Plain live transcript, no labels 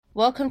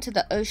Welcome to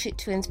the Oh Shit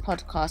Twins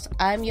podcast.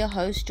 I'm your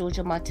host,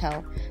 Georgia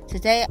Martel.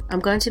 Today, I'm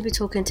going to be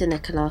talking to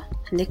Nicola.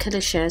 Nicola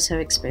shares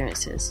her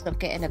experiences of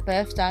getting a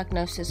birth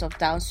diagnosis of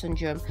Down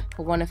syndrome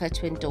for one of her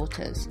twin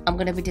daughters. I'm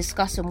going to be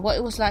discussing what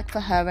it was like for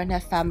her and her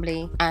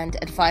family and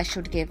advice she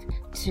would give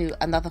to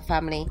another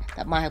family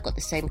that might have got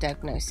the same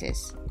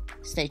diagnosis.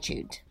 Stay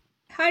tuned.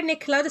 Hi,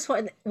 Nicola. I just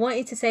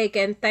wanted to say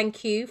again,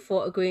 thank you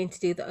for agreeing to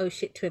do the Oh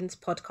Shit Twins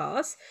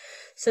podcast.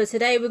 So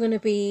today we're going to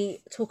be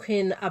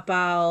talking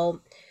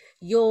about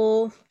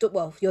your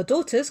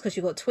daughters, because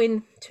you've got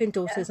twin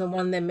daughters, and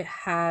one of them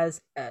has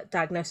a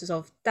diagnosis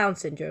of Down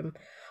syndrome.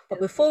 But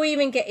before we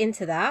even get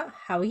into that,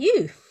 how are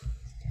you?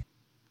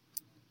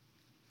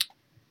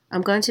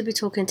 I'm going to be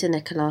talking to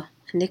Nicola.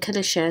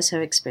 Nicola shares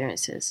her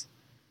experiences.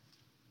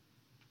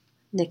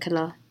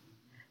 Nicola.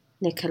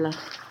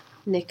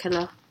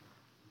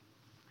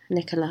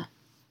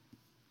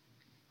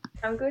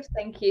 I'm good,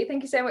 thank you.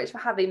 Thank you so much for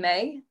having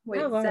me.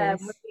 No worries.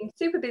 We're being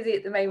super busy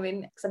at the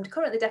moment because I'm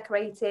currently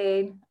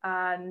decorating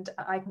and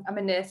I'm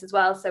a nurse as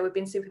well. So we've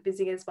been super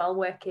busy as well,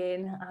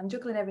 working and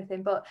juggling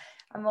everything. But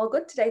I'm all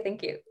good today,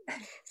 thank you.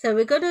 So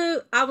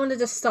I wanted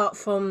to start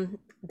from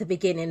the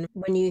beginning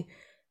when you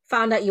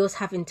found out you was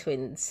having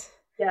twins.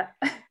 Yeah.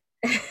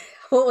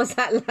 What was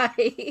that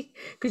like?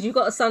 Because you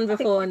got a son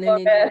before and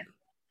then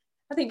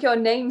I think your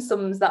name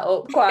sums that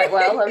up quite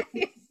well.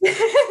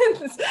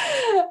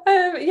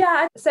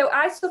 So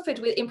I suffered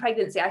in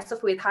pregnancy. I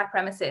suffer with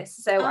hyperemesis.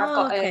 So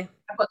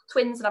I've got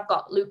twins and I've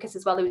got Lucas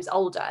as well, who's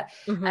older.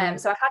 Mm-hmm.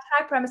 So I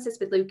had hyperemesis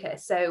with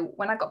Lucas. So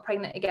when I got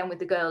pregnant again with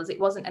the girls, it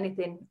wasn't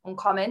anything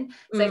uncommon.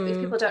 So if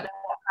people don't know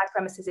what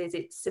hyperemesis is,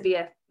 it's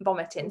severe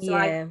vomiting. So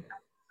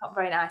not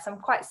very nice. I'm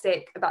quite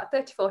sick about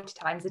 30-40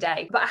 times a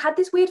day. But I had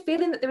this weird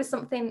feeling that there was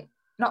something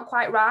not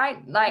quite right.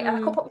 Like I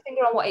couldn't put my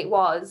finger on what it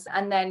was.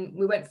 And then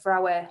we went for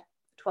our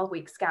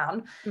 12-week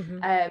scan.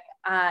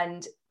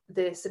 And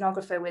the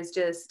sonographer was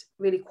just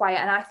really quiet.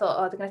 And I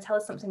thought, they're going to tell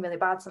us something really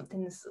bad.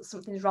 Something's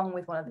wrong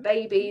with one of the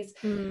babies.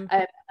 And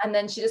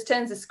then she just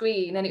turns the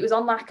screen and it was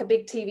on like a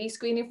big TV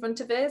screen in front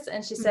of us.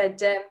 And she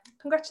said,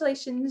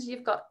 congratulations,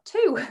 you've got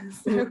two.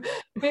 So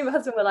me and my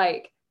husband were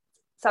like,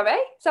 sorry,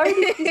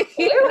 this is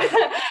two.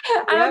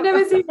 And I've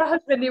never seen my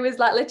husband. He was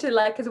like literally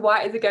like as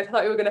white as a ghost. I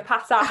thought we were going to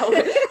pass out.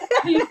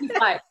 He was just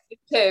like,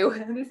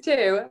 there's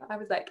two. I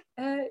was like,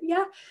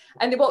 yeah.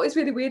 And what was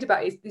really weird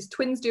about it is these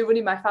twins do run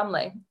in my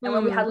family. And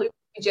when we had Lucas,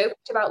 we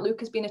joked about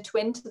Lucas being a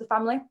twin to the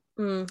family.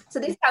 So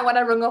this time when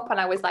I rung up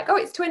and I was like, oh,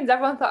 it's twins,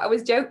 everyone thought I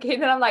was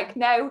joking. And I'm like,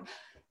 no,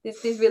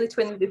 there's really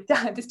twins this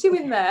time. There's two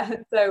in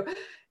there. So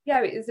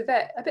yeah, it was a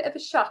bit of a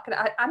shock. And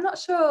I'm not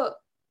sure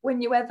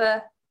when you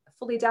ever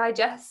fully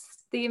digest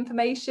the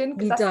information,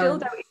 because I still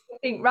don't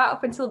think right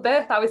up until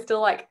birth I was still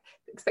like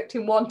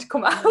expecting one to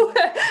come out.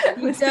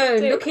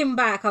 Looking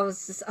back, I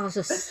was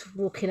just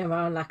walking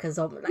around like a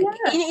zombie. Like,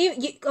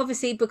 you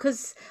obviously,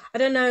 because I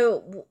don't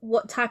know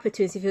what type of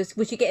twins.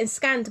 Was you getting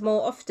scanned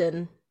more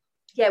often?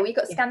 Yeah, we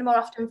got scanned more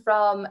often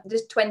from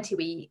just 20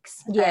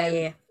 weeks.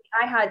 I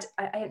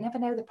never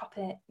know the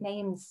proper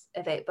names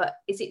of it, but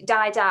is it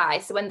die?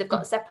 So when they've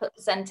got separate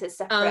placentas,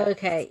 separate. Oh,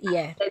 okay,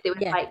 yeah.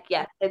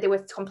 They were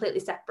completely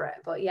separate,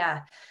 but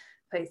yeah.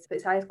 But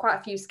I had quite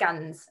a few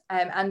scans,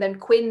 and then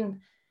Quinn,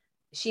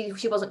 she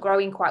wasn't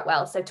growing quite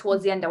well, so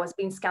towards the end I was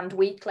being scanned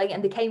weekly,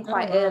 and they came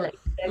quite early.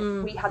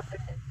 So we had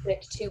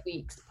 32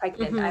 weeks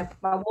pregnant.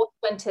 My water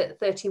went at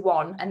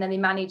 31, and then they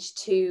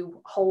managed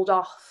to hold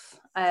off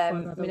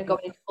going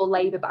into full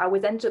labour, but I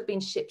ended up being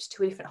shipped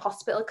to a different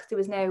hospital because there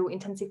was no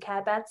intensive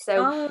care bed,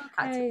 so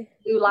I had to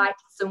do life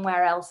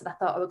somewhere else, and I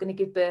thought I was going to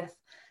give birth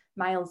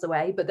miles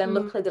away, but then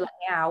luckily they let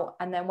me out.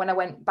 And then when I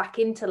went back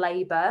into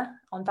labour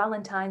on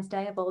Valentine's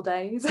Day of all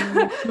days,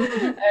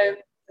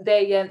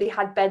 they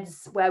had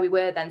beds where we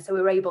were then, so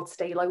we were able to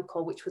stay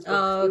local, which was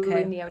good. We were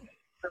in the area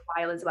for a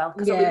while as well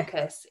because of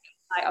Lucas.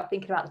 I'm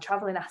thinking about the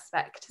travelling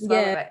aspect as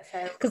well of it.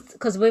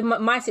 Because with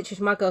my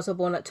situation, my girls were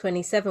born at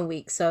 27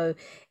 weeks, so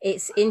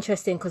it's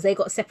interesting because they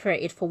got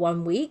separated for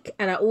 1 week,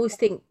 and I always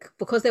think,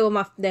 because they're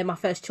my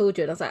first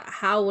children, I was like,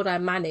 how would I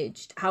have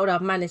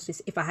managed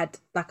this if I had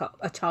like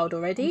a child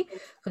already?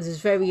 Because it's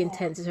very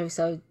intense.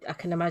 So I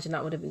can imagine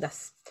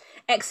that's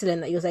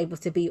excellent that you was able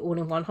to be all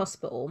in one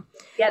hospital.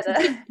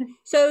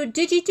 So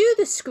did you do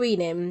the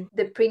screening?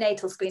 The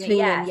prenatal screening.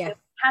 Yeah. So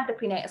had the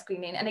prenatal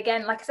screening, and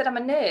again, like I said, I'm a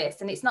nurse,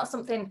 and it's not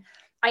something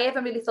I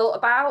ever really thought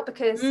about,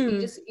 because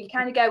you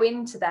kind of go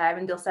into there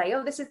and they'll say,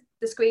 oh, this is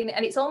the screening,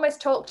 and it's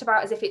almost talked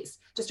about as if it's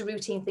just a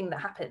routine thing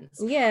that happens.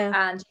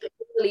 And the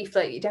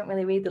leaflet, you don't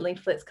really read the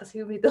leaflets, because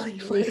who read the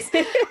leaflets?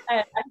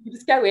 And you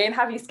just go in,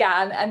 have your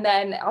scan, and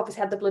then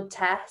obviously had the blood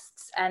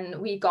tests, and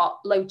we got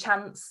low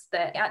chance.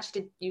 That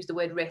actually did use the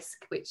word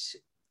risk, which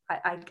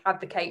I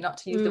advocate not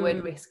to use the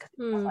word risk,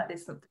 because like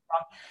there's something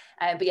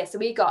wrong. But yeah, so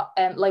we got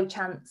low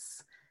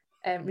chance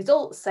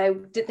results, so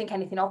didn't think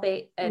anything of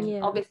it,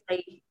 and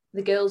obviously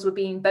the girls were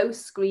being both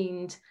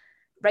screened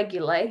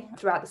regularly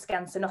throughout the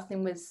scan, so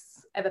nothing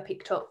was ever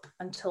picked up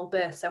until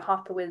birth. So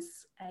Harper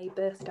was a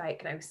birth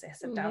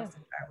diagnosis of Down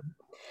syndrome.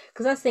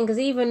 Because that's the thing, because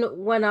even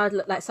when I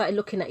started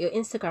looking at your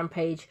Instagram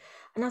page,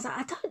 And I was like,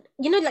 I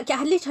don't, like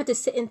I literally had to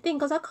sit and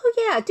think. I was like, oh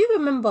yeah, I do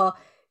remember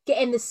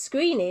getting the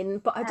screening,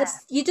 but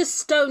you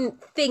just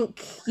don't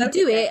think you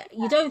do it.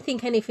 You don't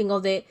think anything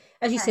of it.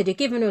 As you said, you're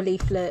given a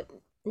leaflet.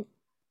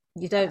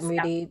 You don't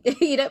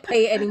you don't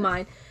pay it any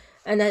mind.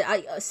 And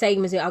I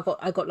same as it, I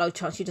got low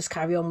chance. You just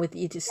carry on with it.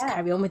 You just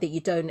carry on with it. You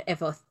don't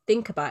ever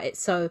think about it.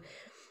 So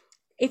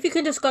if you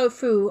can just go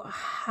through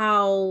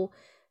how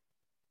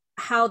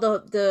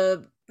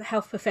the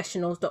health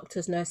professionals,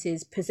 doctors,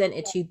 nurses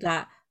presented to you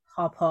that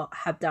Harper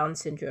had Down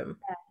syndrome.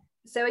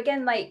 So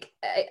again, like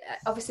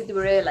obviously they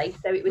were early,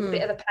 so it was a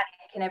bit of a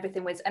panic, and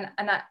everything was,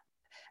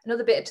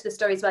 another bit to the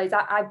story as well is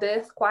that I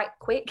birthed quite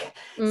quick.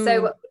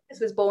 So this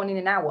was born in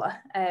an hour,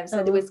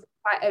 so there was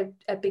quite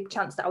a big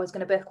chance that I was going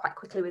to birth quite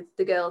quickly with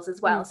the girls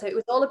as well. So it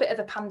was all a bit of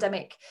a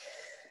pandemic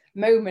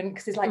moment,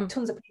 because there's like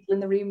tons of people in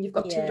the room, you've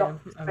got two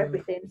doctors for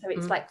everything, so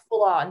it's like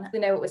full on. They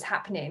know what was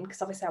happening,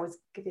 because obviously I was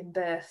giving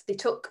birth.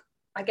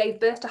 I gave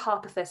birth to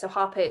Harper first. So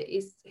Harper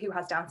is who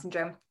has Down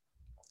syndrome.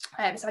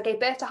 So I gave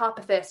birth to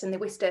Harper first, and they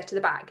whisked her to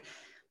the back.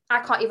 I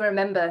can't even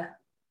remember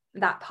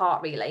that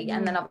part really.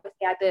 And then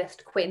obviously I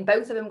birthed Quinn.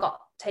 Both of them got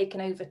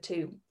taken over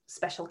to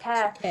special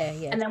care.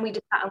 And then we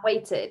just sat and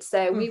waited.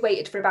 So we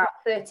waited for about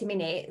 30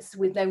 minutes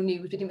with no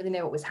news. We didn't really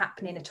know what was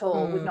happening at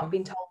all. We'd not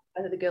been told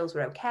whether the girls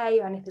were okay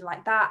or anything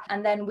like that.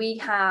 And then we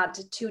had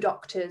two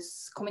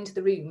doctors come into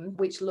the room,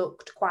 which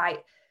looked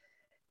quite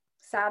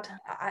sad.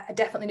 I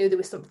definitely knew there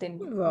was something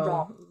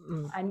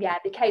wrong. And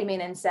they came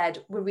in and said,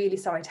 we're really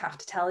sorry to have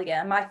to tell you.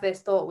 And my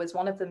first thought was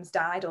one of them's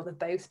died, or they've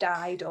both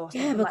died, or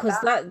something because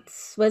like that.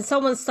 That's when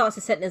someone starts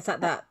a sentence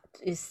like that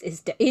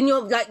is in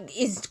your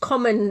is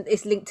common,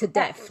 is linked to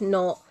death,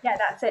 not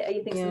that's it.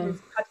 You think something's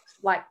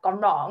like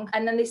gone wrong.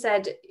 And then they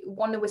said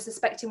we're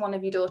suspecting one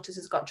of your daughters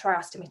has got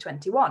trisomy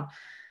 21.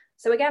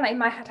 So again, in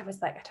my head, I was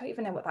like, I don't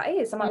even know what that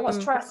is. I'm like, what's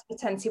trisomy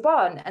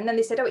 21? And then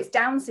they said, oh, it's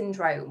Down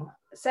syndrome.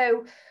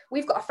 So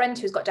we've got a friend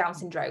who's got Down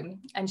syndrome,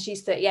 and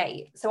she's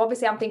 38. So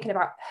obviously I'm thinking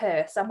about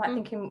her. So I'm like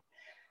thinking,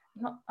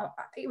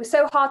 it was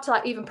so hard to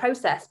like even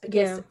process,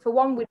 because for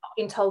one, we'd not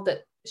been told that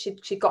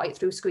she'd got it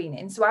through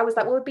screening. So I was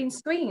like, well, we've been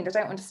screened. I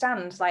don't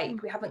understand.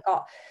 Like we haven't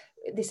got,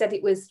 they said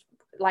it was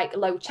like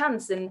low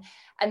chance. And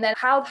then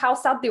how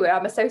sad they were.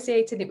 I'm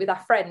associating it with our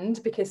friend,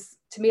 because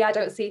to me, I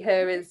don't see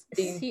her as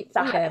being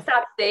a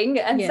sad thing.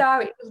 And so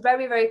it was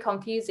very, very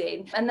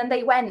confusing. And then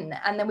they went,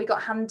 and then we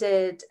got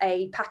handed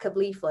a pack of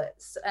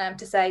leaflets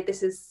to say,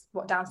 this is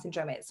what Down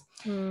syndrome is.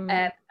 And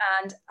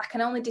I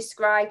can only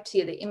describe to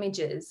you, the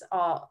images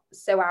are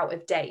so out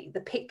of date.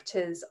 The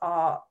pictures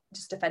are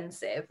just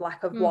offensive,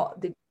 like of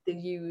what they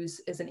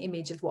use as an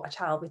image of what a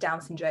child with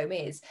Down syndrome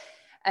is.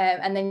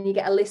 And then you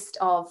get a list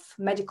of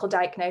medical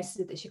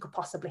diagnoses that you could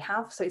possibly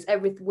have. So it's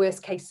every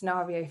worst case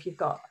scenario if you've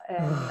got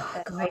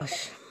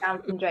Down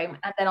syndrome.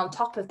 And then on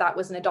top of that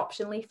was an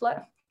adoption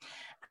leaflet.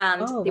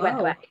 And they went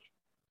away.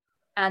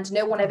 And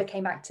no one ever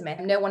came back to me.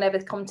 No one ever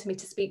come to me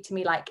to speak to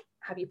me like,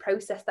 have you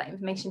processed that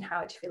information?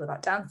 How do you feel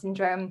about Down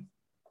syndrome?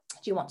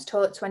 Do you want to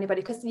talk to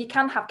anybody? Because you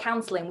can have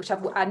counselling, which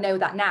I know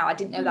that now. I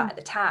didn't know that at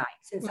the time,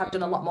 since I've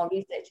done a lot more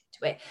research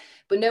into it.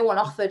 But no one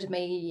offered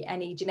me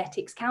any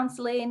genetics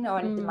counselling or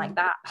anything like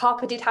that.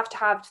 Harper did have to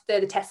have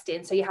further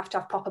testing, so you have to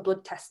have proper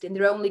blood testing.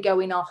 They're only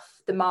going off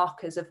the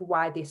markers of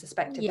why they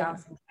suspected Down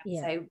syndrome.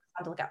 So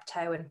sandal gap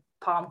toe and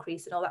palm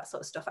crease and all that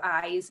sort of stuff,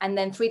 eyes. And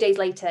then 3 days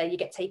later, you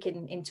get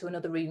taken into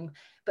another room.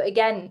 But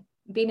again,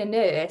 being a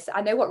nurse,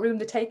 I know what room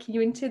they're taking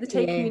you into. They're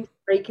taking you into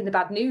Breaking the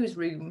Bad News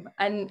room.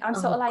 And I'm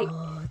sort of like,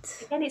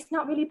 again, it's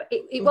not really,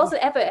 it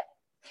wasn't ever,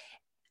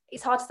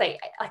 it's hard to say.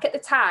 Like at the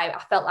time,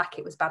 I felt like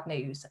it was bad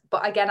news.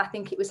 But again, I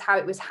think it was how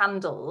it was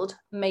handled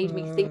made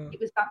me think it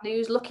was bad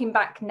news. Looking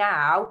back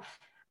now,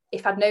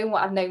 if I'd known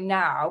what I've known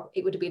now,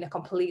 it would have been a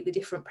completely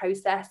different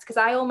process. Because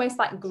I almost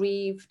like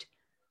grieved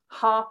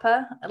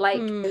Harper.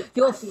 Like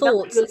your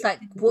thoughts, it's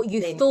like what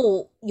you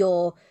thought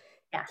your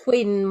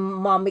twin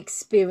mum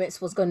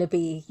experience was going to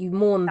be. You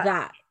mourn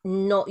that,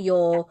 not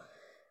your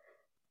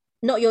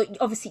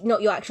obviously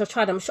not your actual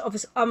child.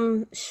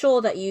 I'm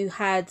sure that you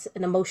had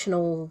an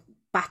emotional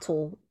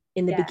battle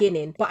in the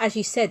beginning, but as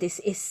you said,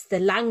 it's the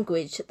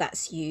language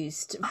that's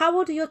used. How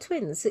old are your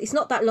twins? It's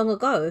not that long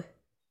ago.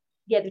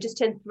 They just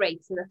turned 3,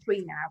 so they're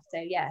 3 now. So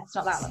it's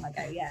not that long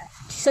ago.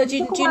 So do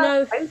you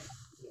know?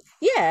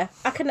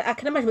 I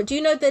can imagine. But do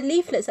you know the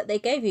leaflets that they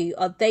gave you?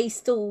 Are they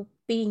still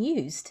being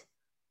used?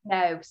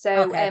 No.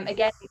 So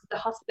again, the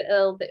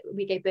hospital that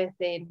we gave birth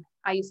in,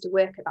 I used to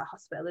work at that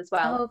hospital as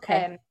well.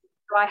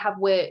 So I have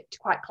worked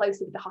quite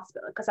closely with the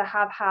hospital, because I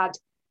have had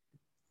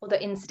other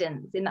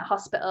incidents in that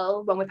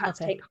hospital when we've had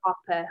to take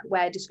Harper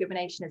where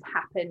discrimination has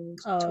happened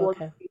towards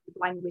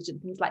language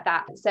and things like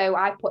that. So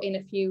I put in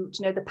a few,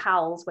 the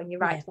PALs when you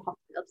write to the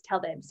hospital to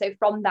tell them. So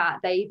from that,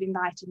 they've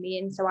invited me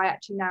in. So I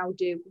actually now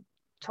do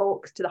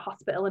talks to the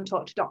hospital and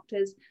talk to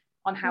doctors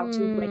on how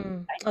to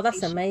bring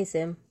that's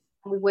amazing.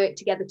 And we work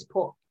together to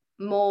put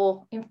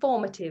more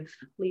informative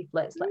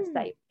leaflets, let's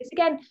say. Because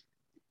again,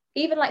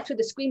 even like through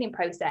the screening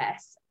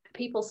process,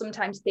 people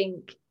sometimes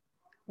think,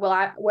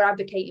 well, we're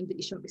advocating that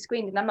you shouldn't be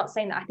screened. And I'm not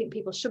saying that. I think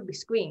people should be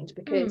screened,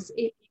 because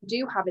if you you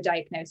do have a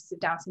diagnosis of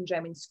Down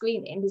syndrome in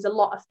screening, there's a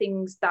lot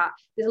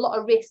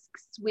of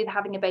risks with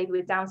having a baby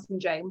with Down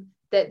syndrome,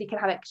 that they can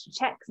have extra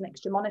checks and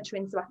extra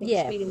monitoring. So I think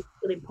screening is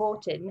still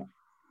important.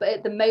 But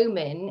at the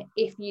moment,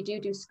 if you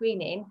do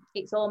screening,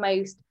 it's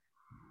almost,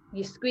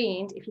 you're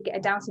screened. If you get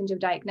a Down syndrome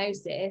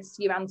diagnosis,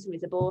 your answer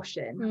is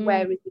abortion.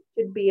 Whereas it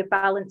should be a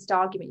balanced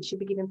argument. You should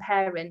be giving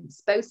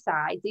parents both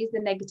sides. These are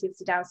the negatives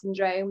to Down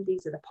syndrome.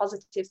 These are the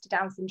positives to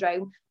Down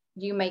syndrome.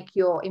 You make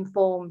your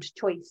informed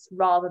choice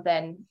rather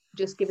than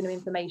just giving them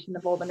information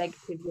of all the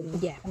negatives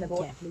and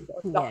abortion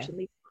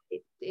adoption.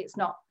 It's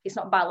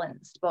not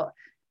balanced. But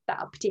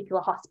that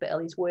particular hospital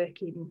is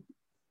working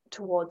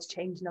towards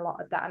changing a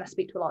lot of that. And I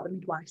speak to a lot of the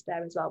midwives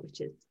there as well,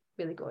 which is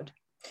really good.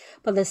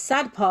 But the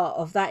sad part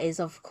of that is,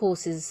 of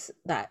course, is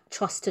that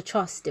trust to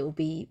trust,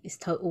 it's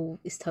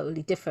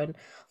totally different.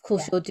 Of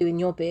course, you're doing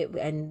your bit,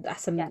 and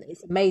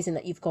it's amazing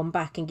that you've gone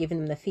back and given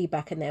them the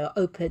feedback and they're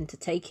open to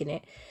taking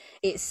it.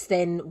 It's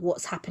then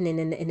what's happening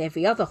in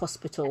every other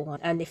hospital,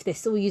 and if they're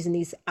still using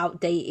these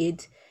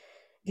outdated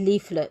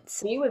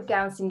leaflets. You with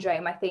Down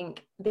syndrome, I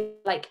think,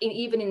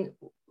 even in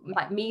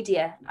like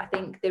media, I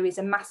think there is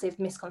a massive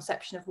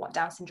misconception of what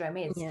Down syndrome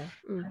is.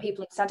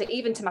 People understand it,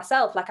 even to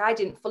myself. Like, I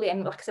didn't fully,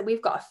 and like I said,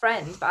 we've got a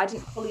friend, but I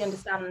didn't fully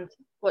understand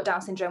what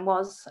Down syndrome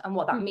was and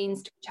what that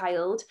means to a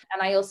child.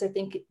 And I also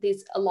think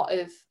there's a lot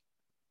of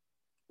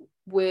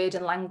word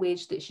and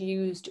language that's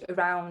used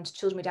around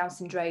children with Down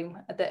syndrome,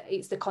 that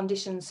it's the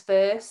conditions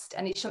first,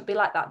 and it shouldn't be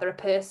like that. They're a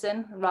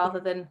person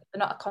rather than, they're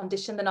not a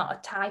condition, they're not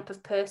a type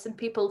of person.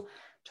 People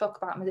talk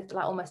about them as if they're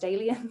like almost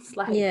aliens,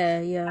 like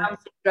Down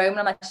syndrome, and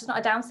I'm like, she's not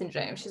a Down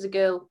syndrome, she's a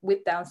girl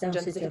with Down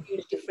syndrome. There's a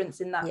huge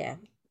difference in that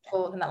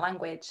talk and that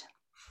language.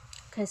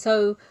 Okay,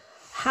 so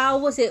how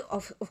was it,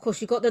 of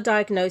course you got the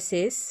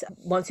diagnosis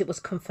once it was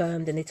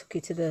confirmed and they took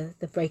you to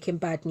the Breaking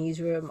Bad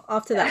newsroom.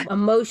 After that,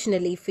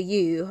 emotionally for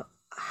you,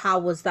 how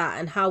was that,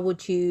 and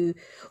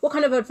what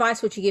kind of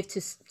advice would you give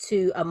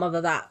to a mother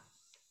that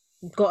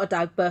got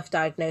a birth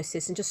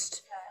diagnosis, and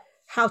just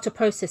how to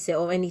process it,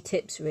 or any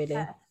tips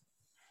really?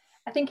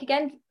 I think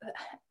again,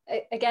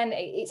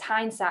 it's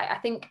hindsight. I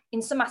think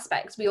in some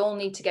aspects we all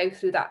need to go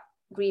through that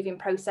grieving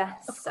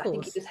process. I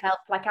think it does help.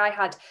 Like, I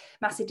had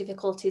massive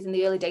difficulties in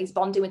the early days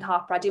bonding with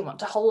Harper. I didn't want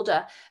to hold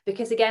her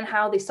because, again,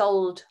 how they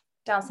sold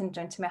Down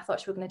syndrome to me, I thought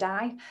she was going to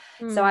die.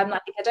 So I'm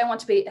like, I don't want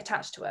to be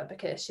attached to her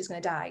because she's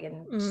going to die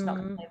and she's not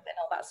going to live and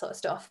all that sort of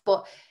stuff.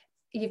 But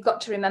you've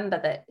got to remember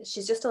that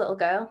she's just a little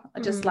girl,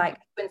 just like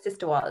twin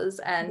sister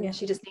was, and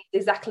she just needs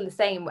exactly the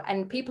same.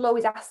 And people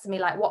always ask me,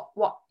 like,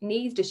 what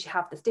needs does she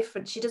have that's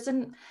different? She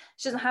doesn't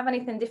have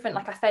anything different.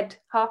 Like, I fed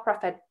Harper, I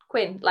fed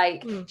Quinn,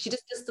 like she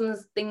just does some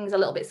things a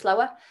little bit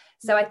slower.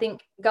 So I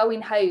think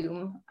going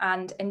home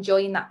and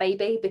enjoying that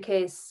baby,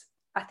 because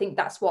I think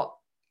that's what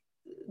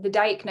the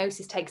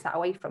diagnosis takes that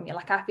away from you.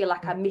 Like, I feel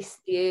like I missed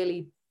the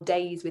early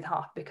days with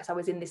Harper because I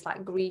was in this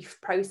like grief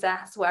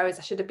process, whereas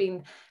I should have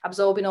been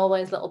absorbing all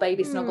those little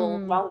baby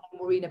snuggles rather than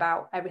worrying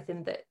about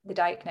everything that the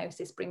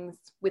diagnosis brings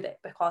with it.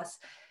 Because,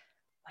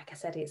 like I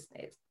said,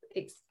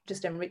 it's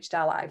just enriched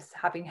our lives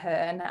having her,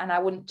 and I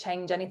wouldn't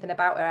change anything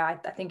about her.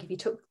 I think if you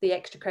took the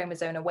extra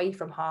chromosome away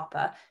from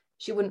Harper,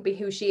 she wouldn't be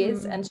who she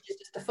is, and she's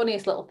just the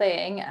funniest little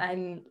thing,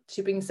 and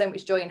she brings so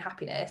much joy and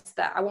happiness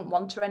that I wouldn't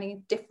want her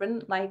any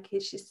different. Like,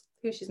 it's just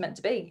who she's meant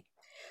to be.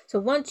 So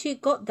once you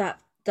got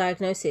that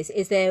diagnosis,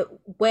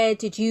 where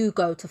did you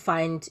go to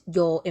find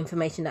your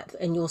information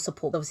and your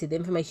support? Obviously the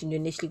information you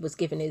initially was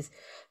given is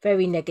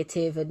very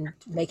negative and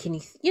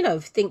making you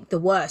think the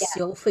worst.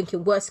 You're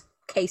thinking worst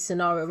case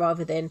scenario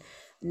rather than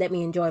let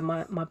me enjoy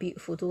my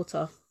beautiful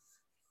daughter.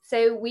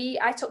 So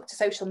I took to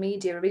social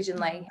media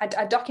originally.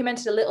 I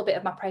documented a little bit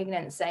of my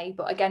pregnancy,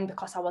 but again,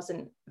 because I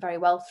wasn't very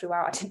well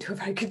throughout, I didn't do a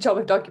very good job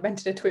of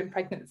documenting a twin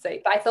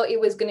pregnancy. But I thought it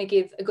was going to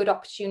give a good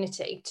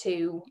opportunity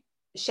to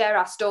share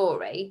our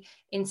story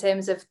in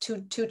terms of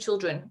two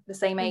children the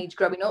same age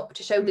growing up,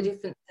 to show the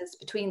differences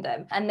between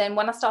them. And then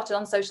when I started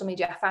on social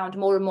media, I found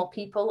more and more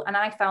people, and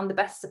I found the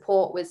best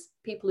support was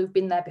people who've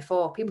been there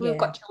before, people who've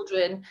got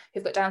children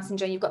who've got Down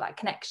syndrome. You've got that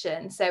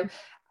connection. So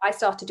I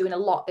started doing a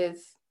lot of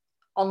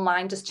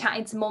online, just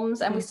chatting to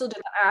mums, and we still do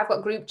that. I've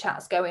got group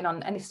chats going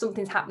on, and if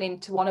something's happening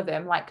to one of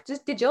them, like,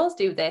 just did yours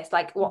do this,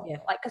 like what,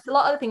 like, because a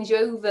lot of the things you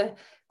over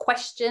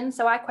question.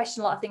 So I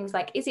question a lot of things,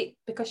 like, is it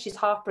because she's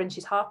Harper,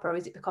 or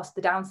is it because of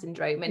the Down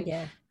syndrome? And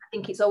I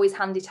think it's always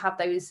handy to have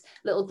those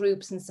little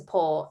groups and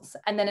supports.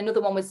 And then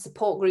another one was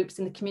support groups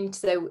in the community.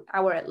 So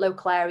our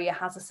local area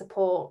has a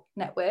support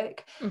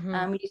network.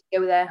 We used to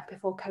go there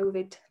before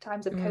COVID,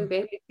 times of COVID. We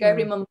used to go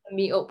every month and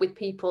meet up with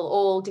people,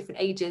 all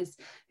different ages,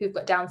 who've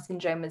got Down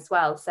syndrome as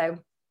well. So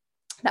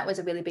that was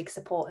a really big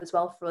support as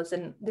well for us.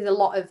 And there's a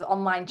lot of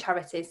online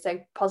charities, so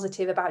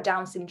Positive About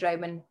Down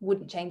syndrome and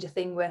Wouldn't Change a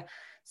Thing, were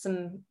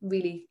some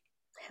really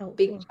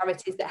big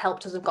charities that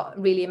helped us. Have got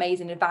really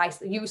amazing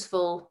advice,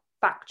 useful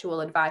factual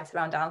advice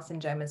around Down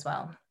syndrome as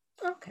well.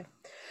 Okay.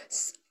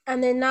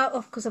 And then now,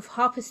 because of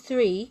Harper's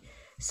 3,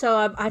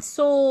 so I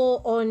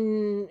saw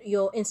on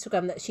your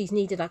Instagram that she's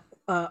needed like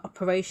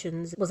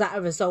operations. Was that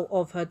a result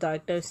of her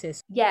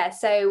diagnosis? Yeah,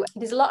 so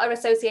there's a lot of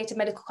associated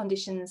medical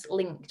conditions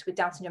linked with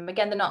Down syndrome.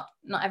 Again, they're not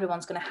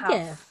everyone's going to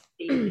have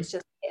these. It's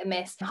just hit and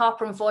miss.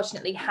 Harper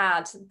unfortunately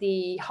had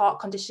the heart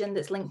condition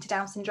that's linked to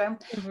Down syndrome.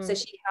 So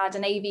she had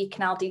an AV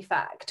canal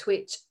defect,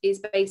 which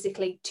is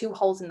basically 2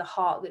 holes in the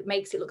heart that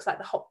makes it look like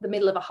the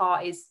middle of a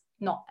heart is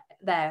not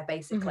there,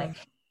 basically.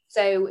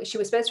 So she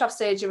was supposed to have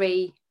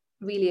surgery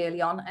really early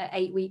on at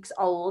 8 weeks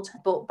old,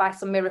 but by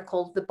some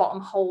miracle the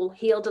bottom hole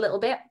healed a little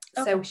bit.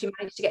 So she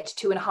managed to get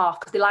to 2.5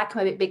 because they like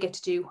them a bit bigger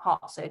to do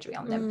heart surgery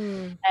on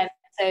them.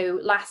 So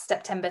last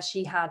September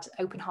she had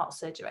open heart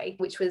surgery,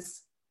 which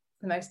was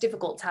the most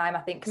difficult time, I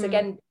think, because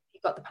again,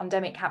 you've got the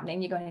pandemic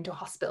happening, you're going into a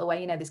hospital where,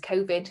 you know, there's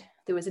COVID,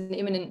 there was an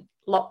imminent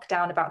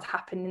lockdown about to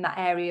happen in that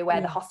area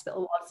where the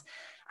hospital was.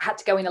 I had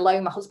to go in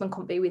alone, my husband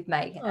couldn't be with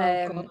me.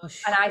 And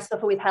I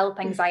suffer with health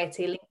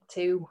anxiety linked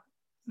to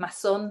my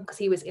son because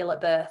he was ill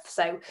at birth,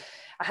 so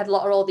I had a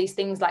lot of all these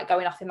things like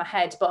going off in my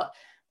head. But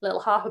little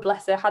Harper,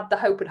 bless her, had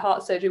the open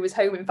heart surgery, was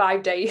home in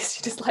 5 days.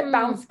 She just like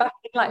bounced back,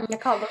 like I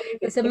can't believe it.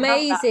 It's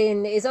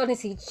amazing. It's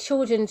honestly,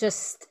 children,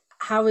 just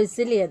how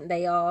resilient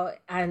they are,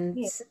 and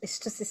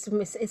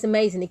it's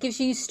amazing. It gives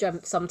you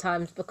strength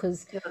sometimes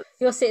because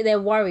you're sitting there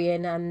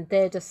worrying and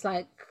they're just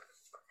like,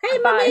 hey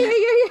mummy,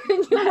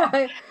 and you're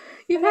like,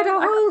 you've had a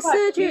whole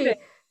surgery.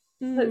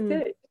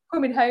 That's it.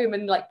 Coming home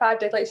and like 5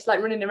 days later she's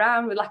like running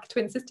around with like a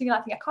twin sister, and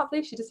I think I can't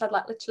believe she just had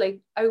like literally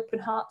open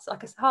hearts,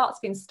 like her heart's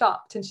been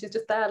stopped and she's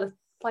just there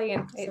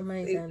playing. It's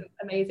amazing. It's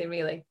amazing,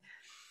 really.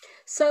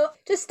 So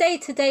just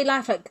day-to-day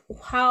life, like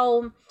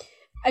how,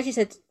 as you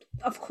said,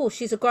 of course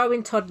she's a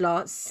growing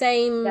toddler,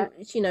 same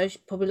you know, she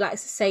probably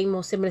likes the same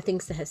or similar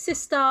things to her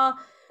sister.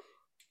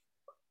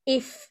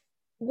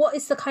 What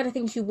is the kind of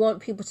things you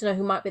want people to know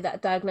who might be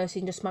that diagnosed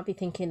and just might be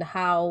thinking,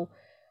 how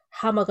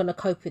am I going to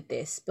cope with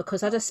this?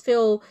 Because I just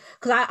feel,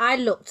 because I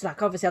looked,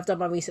 like, obviously I've done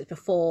my research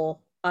before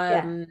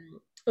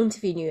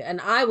interviewing you,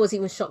 and I was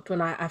even shocked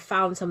when I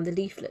found some of the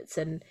leaflets,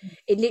 and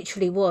it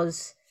literally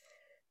was,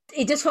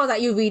 it just felt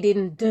like you're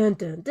reading dun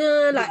dun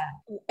dun,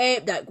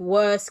 like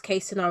worst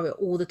case scenario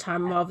all the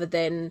time, rather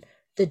than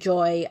the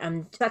joy.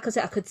 And like I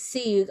said, I could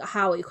see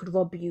how it could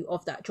rob you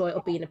of that joy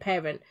of being a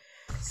parent.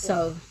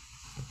 So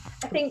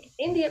I think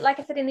like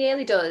I said, in the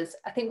early doors,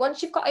 I think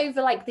once you've got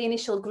over like the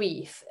initial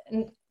grief,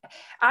 and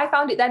I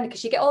found it then,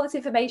 because you get all this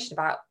information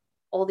about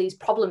all these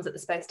problems that they're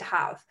supposed to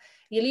have,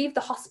 you leave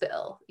the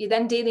hospital, you're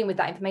then dealing with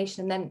that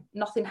information, and then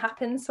nothing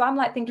happens. So I'm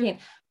like thinking,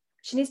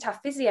 she needs to have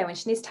physio and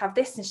she needs to have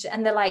this,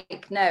 and they're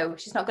like, no,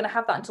 she's not going to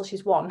have that until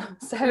she's 1.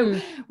 So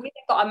we've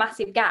got a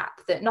massive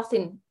gap that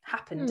nothing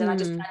happened, and I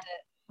just kind of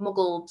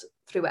muggled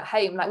through at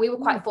home. Like, we were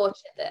quite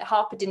fortunate that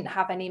Harper didn't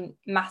have any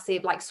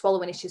massive like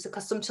swallowing issues,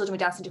 because some children with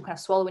Down syndrome can have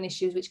swallowing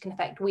issues which can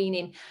affect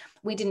weaning.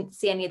 We didn't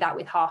see any of that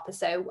with Harper,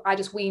 so I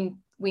just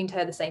weaned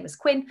her the same as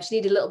Quinn. She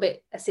needed a little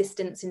bit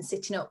assistance in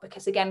sitting up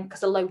because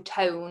of low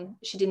tone,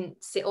 she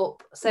didn't sit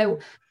up. So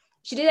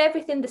she did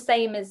everything the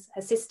same as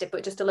her sister,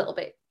 but just a little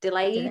bit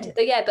delayed.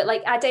 So but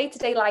like our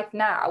day-to-day life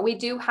now, we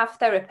do have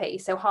therapy.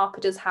 So Harper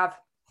does have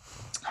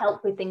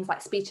help with things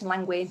like speech and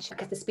language,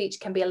 because the speech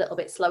can be a little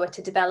bit slower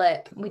to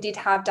develop. We did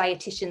have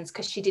dietitians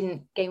because she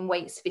didn't gain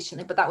weight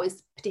sufficiently, but that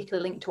was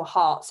particularly linked to her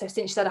heart. So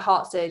since she's had a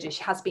heart surgery,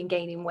 she has been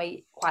gaining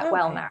weight quite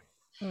well now.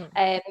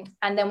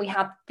 And then we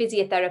had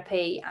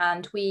physiotherapy,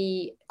 and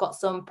we got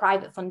some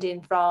private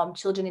funding from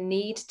Children in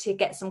Need to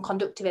get some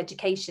conductive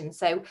education.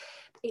 So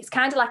it's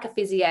kind of like a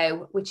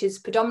physio, which is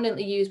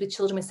predominantly used with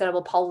children with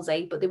cerebral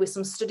palsy, but there were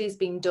some studies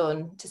being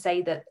done to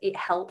say that it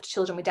helped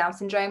children with Down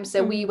syndrome.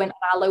 So we went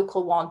on our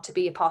local one to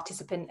be a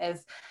participant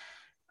of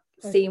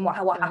seeing what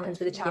happens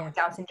with a child with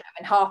Down syndrome,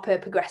 and Harper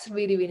progressed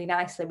really, really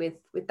nicely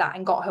with that,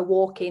 and got her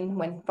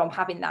walking from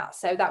having that.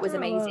 So that was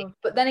amazing.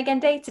 But then again,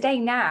 day to day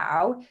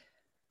now,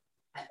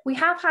 we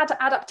have had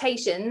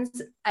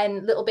adaptations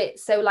and little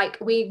bits. So like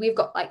we've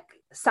got like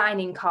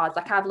signing cards,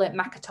 like I've learnt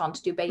Makaton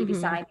to do baby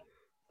signing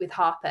with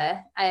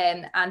Harper,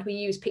 and we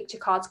use picture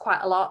cards quite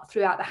a lot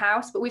throughout the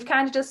house. But we've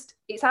kind of just,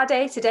 it's our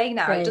day to day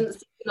now. Right. It doesn't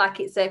seem like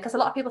it's because a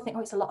lot of people think,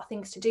 it's a lot of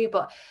things to do,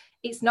 but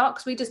it's not,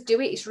 because we just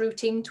do it. It's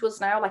routine to us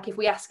now. Like if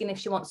we're asking if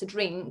she wants a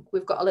drink,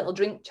 we've got a little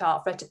drink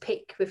chart for her to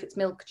pick, if it's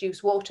milk,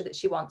 juice, water that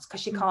she wants,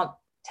 because she can't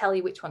tell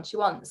you which one she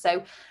wants.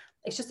 So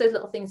it's just those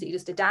little things that you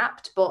just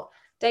adapt. But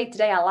day to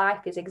day, our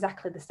life is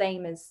exactly the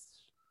same as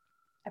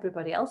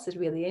everybody else's,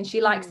 really. And she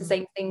likes the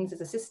same things as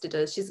her sister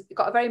does. She's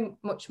got a very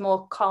much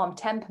more calm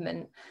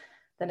temperament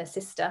than her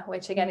sister,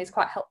 which again is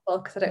quite helpful,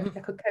 because I don't think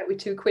I could cope with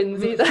 2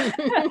 twins either.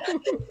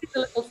 She's a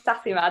little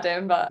sassy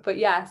madam, but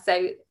yeah,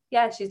 so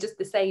yeah, she's just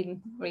the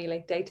same,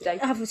 really, day to day.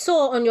 I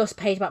saw on your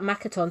page about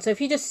Makaton. So if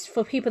you just,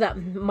 for people that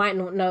might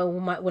not know or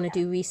might want to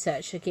do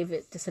research, to give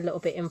it just a little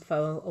bit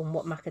info on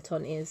what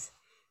Makaton is.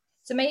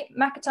 So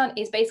Makaton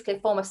is basically a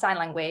form of sign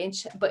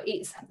language, but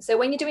so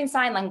when you're doing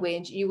sign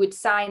language, you would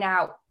sign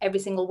out every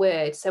single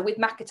word. So with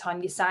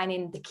Makaton, you sign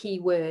in the key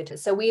word.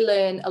 So we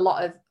learn a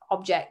lot of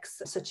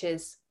objects such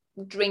as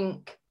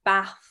drink,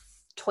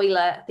 bath,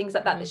 toilet, things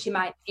like that that she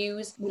might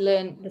use. We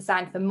learn the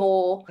sign for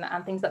more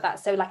and things like that.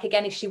 So like,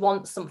 again, if she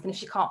wants something, if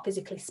she can't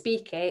physically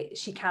speak it,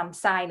 she can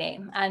sign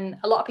it. And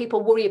a lot of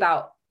people worry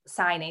about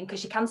signing,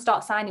 because you can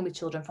start signing with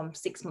children from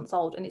 6 months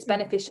old, and it's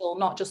beneficial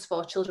not just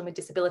for children with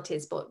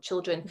disabilities but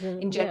children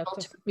in general,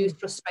 to reduce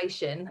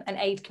frustration and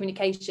aid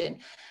communication.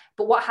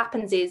 But what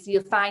happens is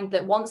you'll find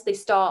that once they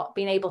start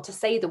being able to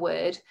say the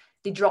word,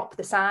 they drop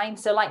the sign.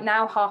 So like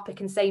now Harper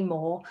can say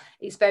more.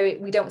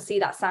 We don't see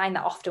that sign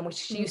that often, which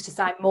she used to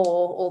sign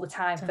more all the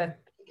time for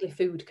particularly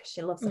food, because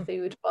she loves the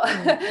food.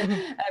 But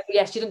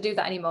yeah, she doesn't do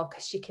that anymore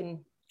because she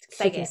can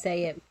say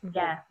it.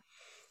 Yeah.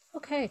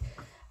 Okay.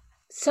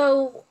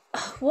 So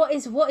what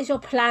is your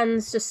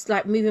plans, just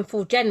like moving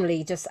forward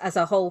generally, just as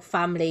a whole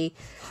family?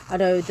 I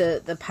know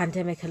the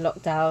pandemic and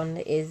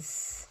lockdown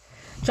is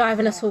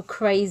driving us all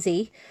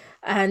crazy.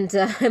 And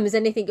is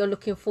anything you're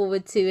looking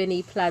forward to?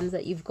 Any plans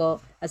that you've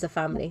got as a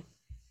family?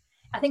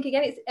 I think,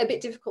 again, it's a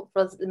bit difficult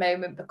for us at the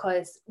moment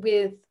because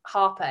with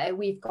Harper,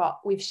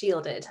 we've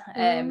shielded.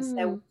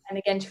 So, and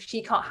again,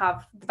 she can't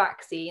have the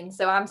vaccine.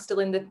 So I'm still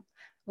in the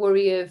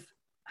worry of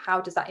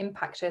how does that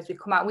impact her as we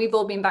come out. We've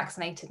all been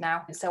vaccinated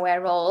now, so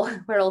we're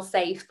all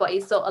safe. But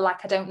it's sort of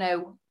like, I don't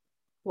know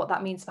what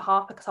that means for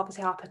Harper, because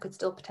obviously Harper could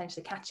still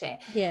potentially catch it.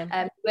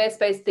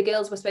 The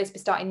girls were supposed to be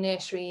starting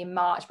nursery in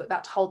March, but we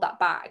had to hold that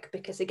back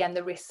because, again,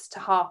 the risk to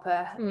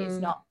Harper is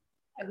not,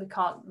 we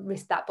can't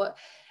risk that. But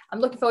I'm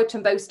looking forward to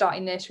them both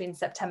starting nursery in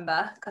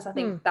September, because I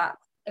think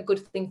that's a good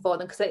thing for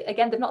them, because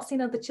again, they've not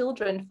seen other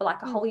children for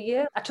like a whole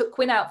year. I took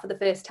Quinn out for the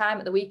first time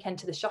at the weekend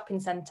to the shopping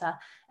centre,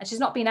 and she's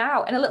not been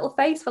out, and a little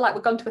face for like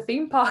we're going to a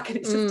theme park, and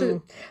it's just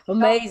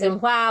amazing.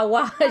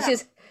 Wow.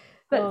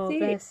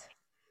 Yeah.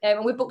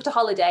 And we booked a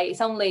holiday.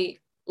 It's only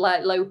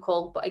like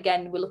local, but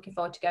again, we're looking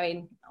forward to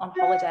going on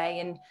holiday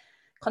and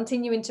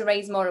continuing to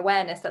raise more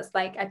awareness. That's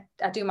like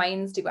I do my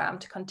Instagram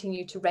to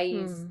continue to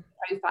raise the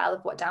profile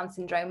of what Down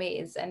syndrome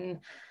is,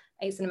 and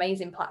it's an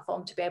amazing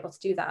platform to be able to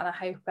do that. And I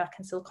hope I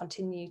can still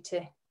continue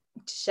to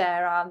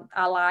share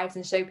our lives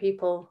and show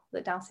people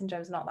that Down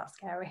syndrome is not that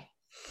scary.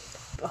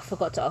 I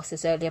forgot to ask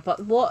this earlier,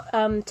 but what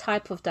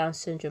type of Down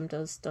syndrome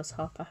does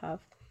Harper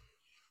have?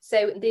 So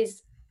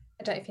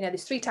I don't know if you know,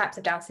 there's 3 types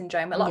of Down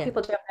syndrome. A lot of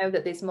people don't know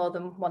that there's more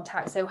than one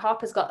type. So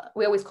Harper's got,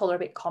 we always call her a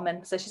bit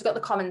common. So she's got the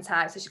common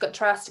type. So she's got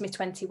trisomy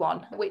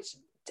 21, which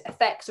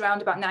affects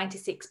around about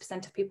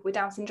 96% of people with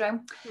Down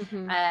syndrome.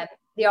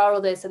 There are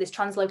others, so there's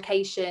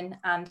translocation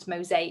and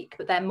mosaic,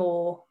 but they're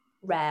more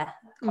rare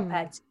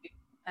compared to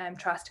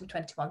trisomy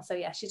 21. So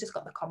yeah, she's just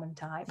got the common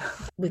type.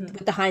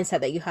 With the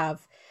hindsight that you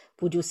have,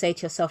 would you say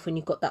to yourself when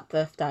you got that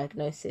birth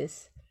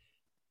diagnosis?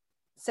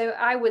 So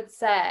I would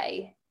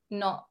say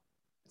not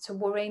to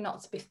worry,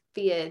 not to be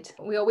feared.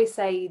 We always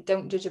say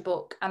don't judge a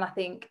book, and I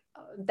think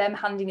them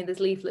handing you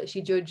these leaflets,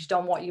 you judged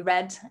on what you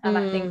read, and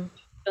I think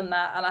I've done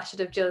that, and I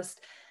should have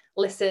just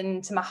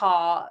listened to my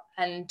heart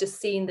and just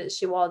seen that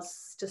she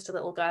was just a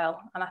little girl,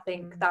 and I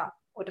think that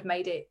would have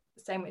made it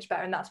so much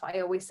better. And that's what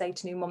I always say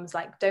to new mums,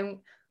 like,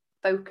 don't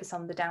focus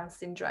on the Down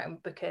syndrome,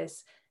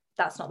 because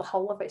that's not the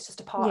whole of it, it's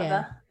just a part of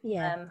it.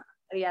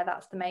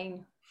 That's the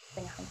main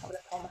thing I think I would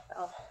have told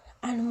myself.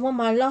 And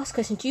my last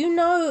question, do you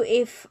know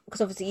if, because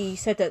obviously you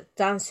said that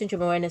Down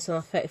syndrome awareness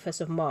on the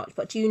 31st of March,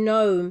 but do you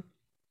know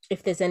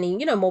if there's any,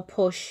 more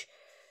push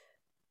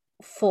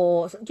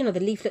for, the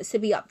leaflets to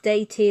be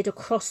updated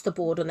across the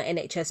board on the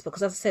NHS?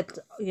 Because as I said,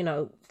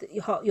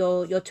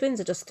 your twins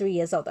are just 3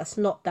 years old. That's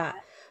not that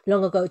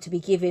long ago to be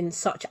given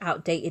such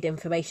outdated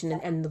information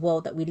in the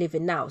world that we live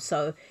in now.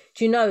 So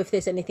do you know if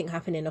there's anything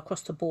happening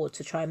across the board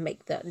to try and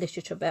make the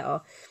literature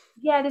better?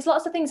 Yeah, there's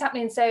lots of things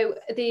happening. So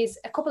there's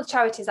a couple of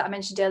charities that I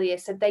mentioned earlier.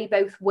 So they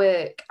both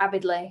work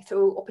avidly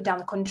through up and down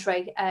the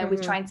country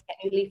with trying to get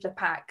new leaflet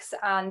packs.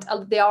 And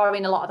they are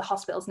in a lot of the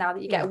hospitals now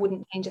that you get a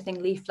wouldn't change a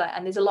thing leaflet.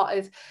 And there's a lot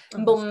of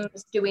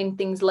mums doing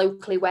things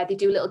locally where they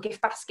do little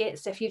gift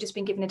baskets. So if you've just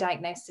been given a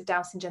diagnosis of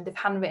Down syndrome, they've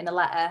handwritten a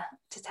letter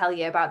to tell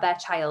you about their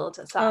child.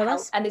 So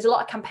and there's a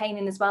lot of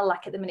campaigning as well,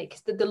 like at the minute,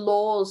 because the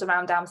laws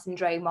around Down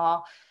syndrome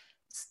are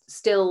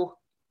still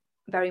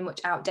very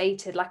much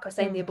outdated. Like I was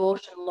saying, the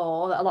abortion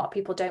law, that a lot of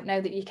people don't know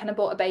that you can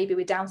abort a baby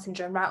with Down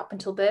syndrome right up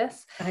until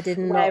birth. I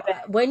didn't know.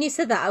 When you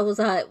said that, I was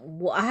like,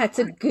 I had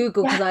to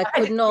Google because I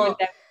could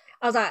not.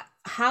 I was like,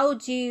 how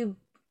do you?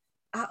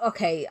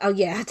 Okay,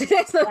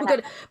 that's not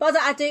good. But I was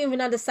like, I don't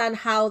even understand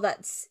how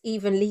that's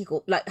even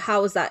legal. Like,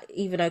 how is that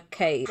even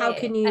okay? How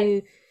can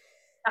you?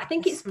 I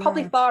think it's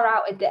probably so far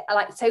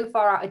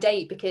out of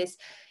date, because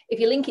if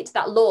you link it to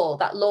that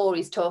law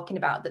is talking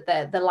about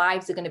that their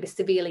lives are going to be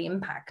severely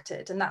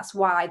impacted, and that's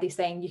why they're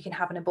saying you can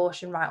have an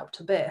abortion right up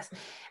to birth.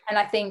 And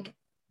I think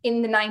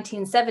in the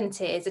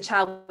 1970s, a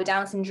child with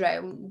Down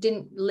syndrome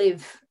didn't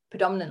live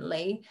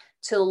predominantly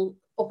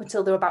up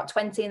until they were about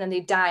 20, and then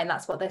they'd die, and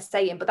that's what they're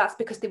saying. But that's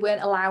because they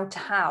weren't allowed to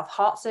have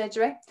heart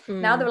surgery.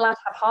 Now they're allowed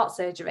to have heart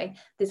surgery.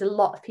 There's a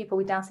lot of people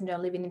with Down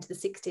syndrome living into the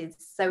 60s,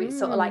 so it's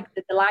sort of like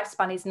the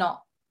lifespan is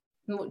not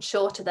much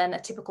shorter than a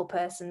typical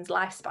person's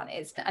lifespan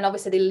is, and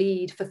obviously they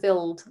lead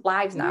fulfilled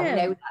lives now. We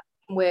know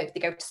that work, they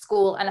go to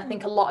school, and I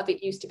think a lot of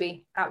it used to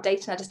be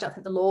outdated. I just don't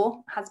think the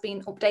law has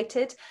been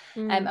updated.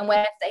 And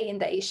we're saying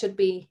that it should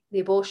be, the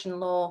abortion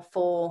law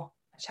for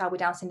a child with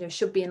Down syndrome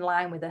should be in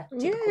line with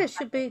it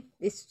should be.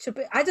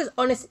 I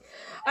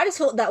just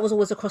thought that was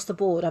always across the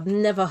board. I've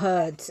never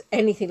heard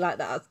anything like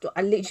that.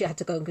 I literally had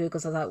to go and Google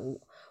because I was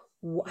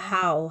like,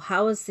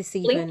 how is this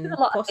even a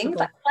lot possible? Of things,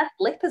 like cleft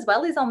lip as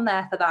well is on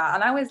there for that,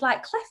 and I was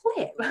like, cleft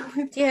lip.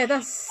 Yeah,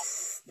 that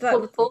is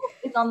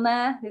on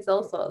there. There's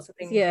all sorts of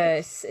things. Yeah,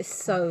 it's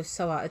so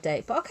out of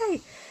date. But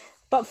okay,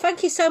 but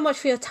thank you so much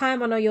for your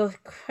time. I know you're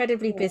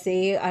incredibly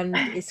busy and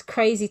it's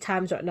crazy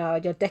times right now,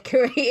 and you're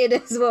decorating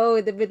as well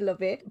in the middle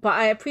of it. But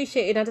I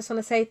appreciate it, and I just want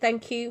to say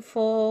thank you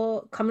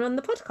for coming on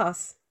the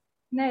podcast.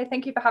 No,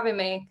 thank you for having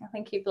me.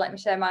 Thank you for letting me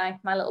share my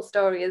little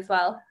story as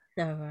well.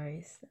 No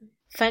worries.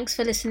 Thanks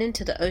for listening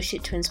to the Oh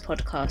Shit Twins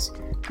podcast.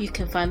 You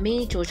can find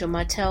me, Georgia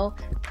Martel,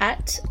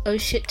 at Oh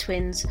Shit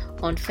Twins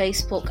on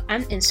Facebook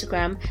and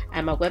Instagram,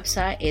 and my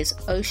website is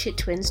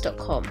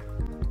ohshittwins.com.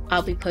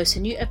 I'll be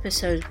posting new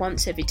episodes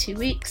once every 2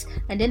 weeks,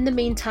 and in the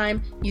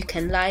meantime, you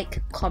can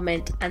like,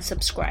 comment, and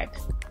subscribe.